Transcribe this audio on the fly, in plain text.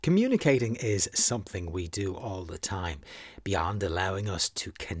Communicating is something we do all the time. Beyond allowing us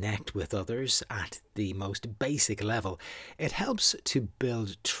to connect with others at the most basic level, it helps to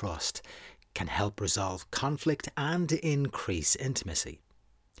build trust, can help resolve conflict and increase intimacy.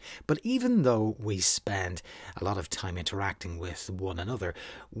 But even though we spend a lot of time interacting with one another,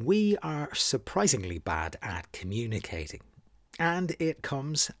 we are surprisingly bad at communicating. And it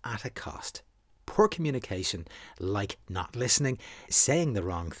comes at a cost. Poor communication, like not listening, saying the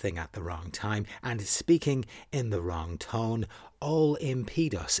wrong thing at the wrong time, and speaking in the wrong tone, all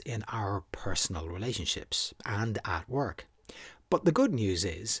impede us in our personal relationships and at work. But the good news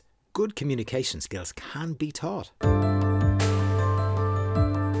is, good communication skills can be taught.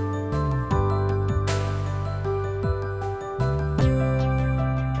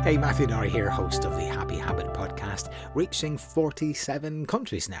 Hey, Matthew Norrie here, host of the Happy Habit podcast, reaching 47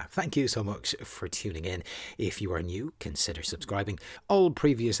 countries now. Thank you so much for tuning in. If you are new, consider subscribing. All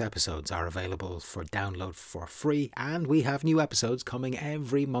previous episodes are available for download for free, and we have new episodes coming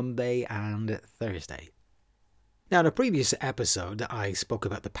every Monday and Thursday. Now, in a previous episode, I spoke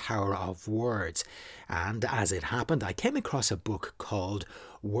about the power of words, and as it happened, I came across a book called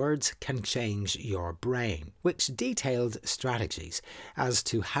Words Can Change Your Brain, which detailed strategies as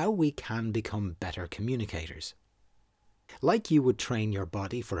to how we can become better communicators. Like you would train your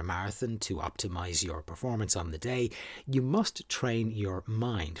body for a marathon to optimize your performance on the day, you must train your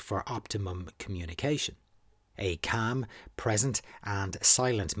mind for optimum communication. A calm, present and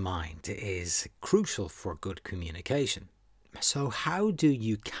silent mind is crucial for good communication. So how do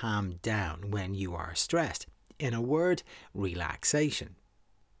you calm down when you are stressed? In a word, relaxation.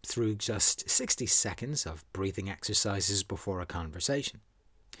 Through just 60 seconds of breathing exercises before a conversation.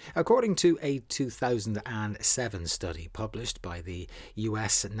 According to a 2007 study published by the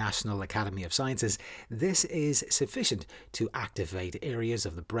US National Academy of Sciences, this is sufficient to activate areas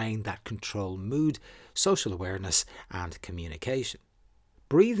of the brain that control mood, social awareness, and communication.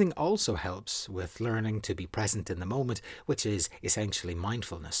 Breathing also helps with learning to be present in the moment, which is essentially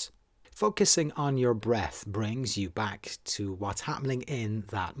mindfulness. Focusing on your breath brings you back to what's happening in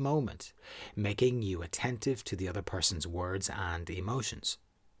that moment, making you attentive to the other person's words and emotions.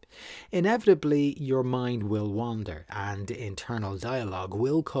 Inevitably, your mind will wander and internal dialogue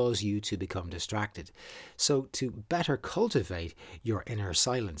will cause you to become distracted. So, to better cultivate your inner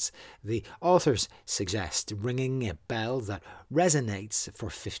silence, the authors suggest ringing a bell that resonates for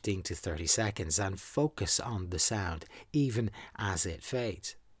 15 to 30 seconds and focus on the sound, even as it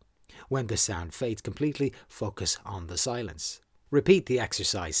fades. When the sound fades completely, focus on the silence. Repeat the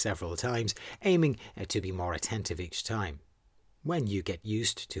exercise several times, aiming to be more attentive each time. When you get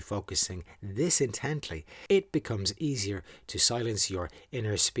used to focusing this intently, it becomes easier to silence your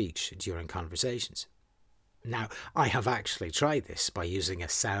inner speech during conversations. Now, I have actually tried this by using a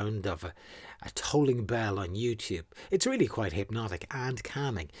sound of a tolling bell on YouTube. It's really quite hypnotic and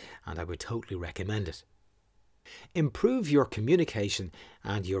calming, and I would totally recommend it. Improve your communication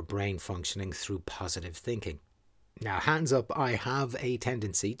and your brain functioning through positive thinking. Now, hands up, I have a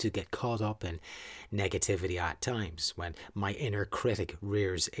tendency to get caught up in negativity at times when my inner critic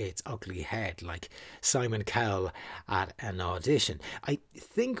rears its ugly head like Simon Cowell at an audition. I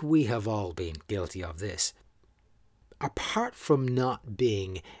think we have all been guilty of this. Apart from not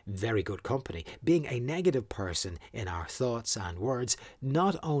being very good company, being a negative person in our thoughts and words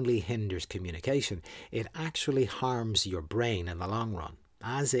not only hinders communication, it actually harms your brain in the long run,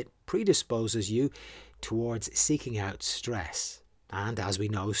 as it predisposes you towards seeking out stress. And as we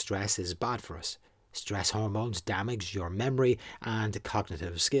know, stress is bad for us. Stress hormones damage your memory and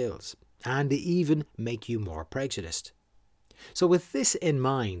cognitive skills, and even make you more prejudiced. So with this in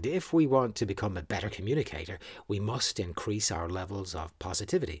mind, if we want to become a better communicator, we must increase our levels of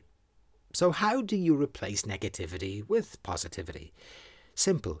positivity. So how do you replace negativity with positivity?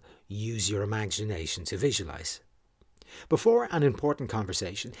 Simple. Use your imagination to visualize. Before an important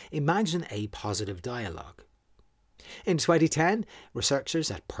conversation, imagine a positive dialogue. In 2010, researchers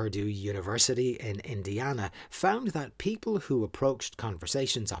at Purdue University in Indiana found that people who approached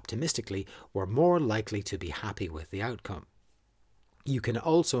conversations optimistically were more likely to be happy with the outcome. You can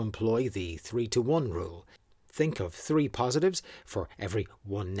also employ the 3-to-1 rule. Think of 3 positives for every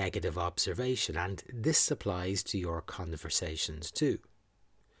 1 negative observation, and this applies to your conversations too.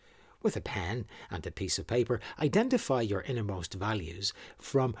 With a pen and a piece of paper, identify your innermost values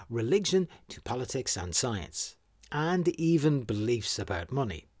from religion to politics and science, and even beliefs about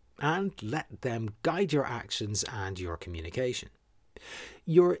money, and let them guide your actions and your communication.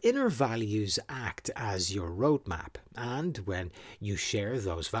 Your inner values act as your roadmap, and when you share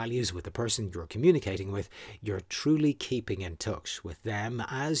those values with the person you're communicating with, you're truly keeping in touch with them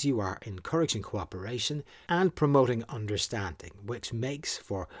as you are encouraging cooperation and promoting understanding, which makes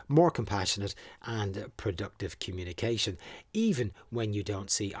for more compassionate and productive communication, even when you don't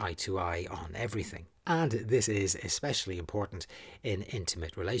see eye to eye on everything. And this is especially important in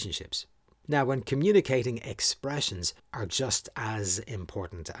intimate relationships. Now, when communicating, expressions are just as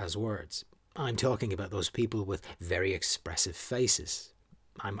important as words. I'm talking about those people with very expressive faces.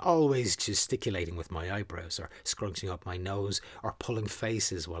 I'm always gesticulating with my eyebrows or scrunching up my nose or pulling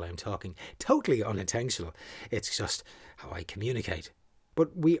faces while I'm talking. Totally unintentional. It's just how I communicate.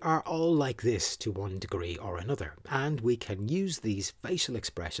 But we are all like this to one degree or another, and we can use these facial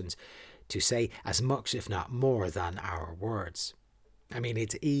expressions to say as much, if not more, than our words. I mean,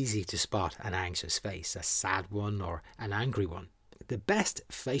 it's easy to spot an anxious face, a sad one, or an angry one. The best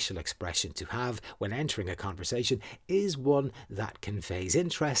facial expression to have when entering a conversation is one that conveys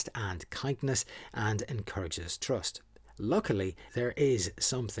interest and kindness and encourages trust. Luckily, there is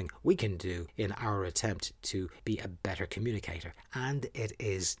something we can do in our attempt to be a better communicator, and it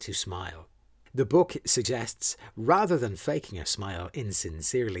is to smile. The book suggests, rather than faking a smile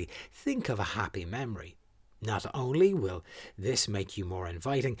insincerely, think of a happy memory. Not only will this make you more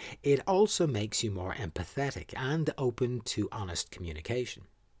inviting, it also makes you more empathetic and open to honest communication.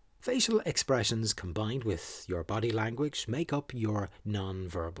 Facial expressions combined with your body language make up your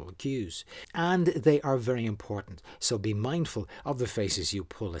non-verbal cues, and they are very important, so be mindful of the faces you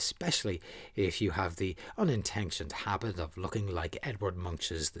pull, especially if you have the unintentional habit of looking like Edward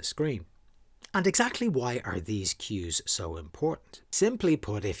Munch's The Scream. And exactly why are these cues so important? Simply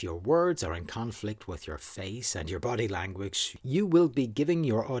put, if your words are in conflict with your face and your body language, you will be giving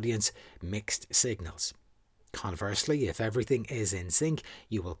your audience mixed signals. Conversely, if everything is in sync,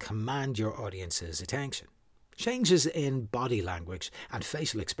 you will command your audience's attention. Changes in body language and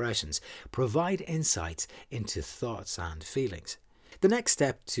facial expressions provide insights into thoughts and feelings. The next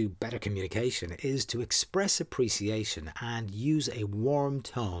step to better communication is to express appreciation and use a warm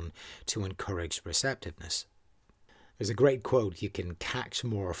tone to encourage receptiveness. There's a great quote: "You can catch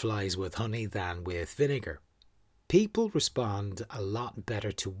more flies with honey than with vinegar." People respond a lot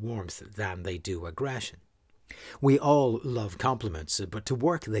better to warmth than they do aggression. We all love compliments, but to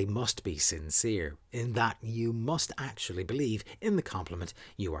work they must be sincere, in that you must actually believe in the compliment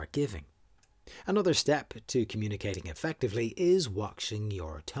you are giving. Another step to communicating effectively is watching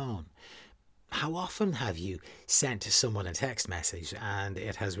your tone. How often have you sent someone a text message and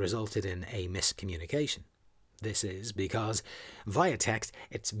it has resulted in a miscommunication? This is because via text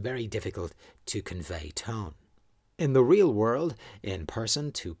it's very difficult to convey tone. In the real world, in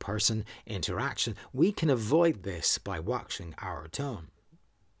person-to-person interaction, we can avoid this by watching our tone.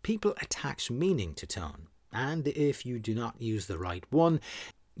 People attach meaning to tone, and if you do not use the right one,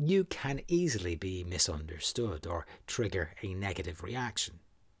 you can easily be misunderstood or trigger a negative reaction.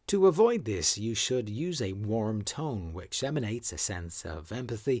 To avoid this, you should use a warm tone which emanates a sense of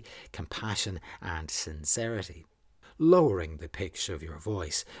empathy, compassion, and sincerity. Lowering the pitch of your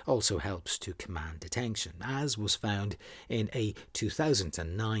voice also helps to command attention, as was found in a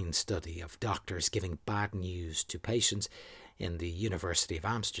 2009 study of doctors giving bad news to patients in the University of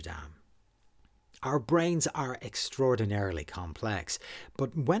Amsterdam. Our brains are extraordinarily complex,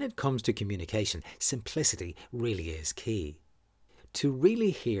 but when it comes to communication, simplicity really is key. To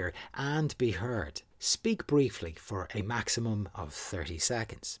really hear and be heard, speak briefly for a maximum of 30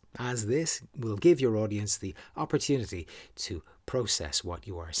 seconds, as this will give your audience the opportunity to process what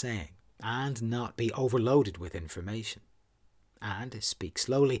you are saying and not be overloaded with information. And speak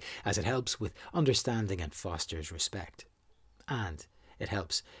slowly, as it helps with understanding and fosters respect. And it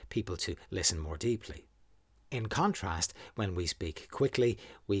helps people to listen more deeply. In contrast, when we speak quickly,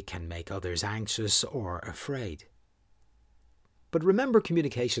 we can make others anxious or afraid. But remember,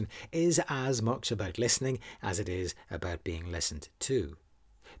 communication is as much about listening as it is about being listened to.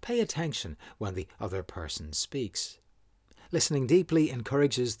 Pay attention when the other person speaks. Listening deeply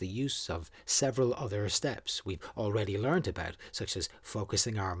encourages the use of several other steps we've already learned about, such as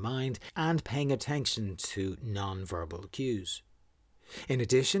focusing our mind and paying attention to non-verbal cues. In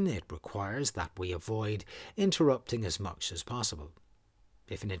addition, it requires that we avoid interrupting as much as possible.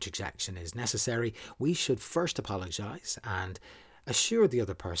 If an interjection is necessary, we should first apologize and assure the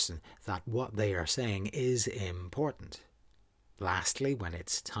other person that what they are saying is important. Lastly, when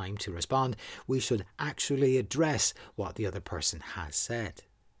it's time to respond, we should actually address what the other person has said.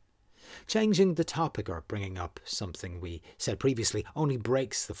 Changing the topic or bringing up something we said previously only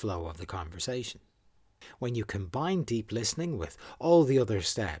breaks the flow of the conversation. When you combine deep listening with all the other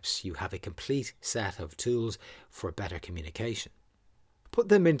steps, you have a complete set of tools for better communication. Put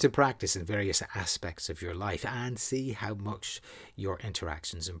them into practice in various aspects of your life and see how much your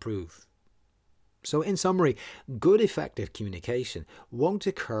interactions improve. So in summary, good effective communication won't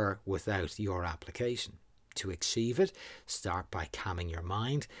occur without your application. To achieve it, start by calming your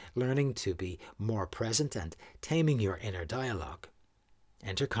mind, learning to be more present and taming your inner dialogue.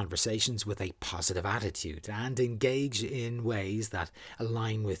 Enter conversations with a positive attitude and engage in ways that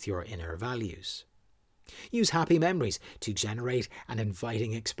align with your inner values. Use happy memories to generate an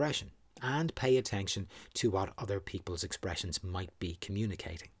inviting expression and pay attention to what other people's expressions might be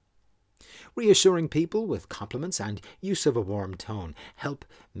communicating. Reassuring people with compliments and use of a warm tone help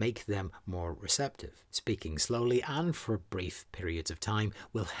make them more receptive. Speaking slowly and for brief periods of time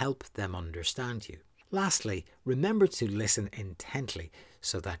will help them understand you. Lastly, remember to listen intently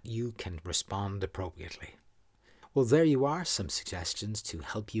so that you can respond appropriately. Well, there you are, some suggestions to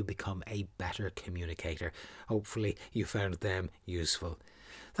help you become a better communicator. Hopefully you found them useful.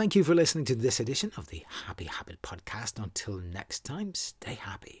 Thank you for listening to this edition of the Happy Habit Podcast. Until next time, stay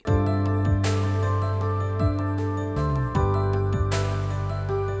happy.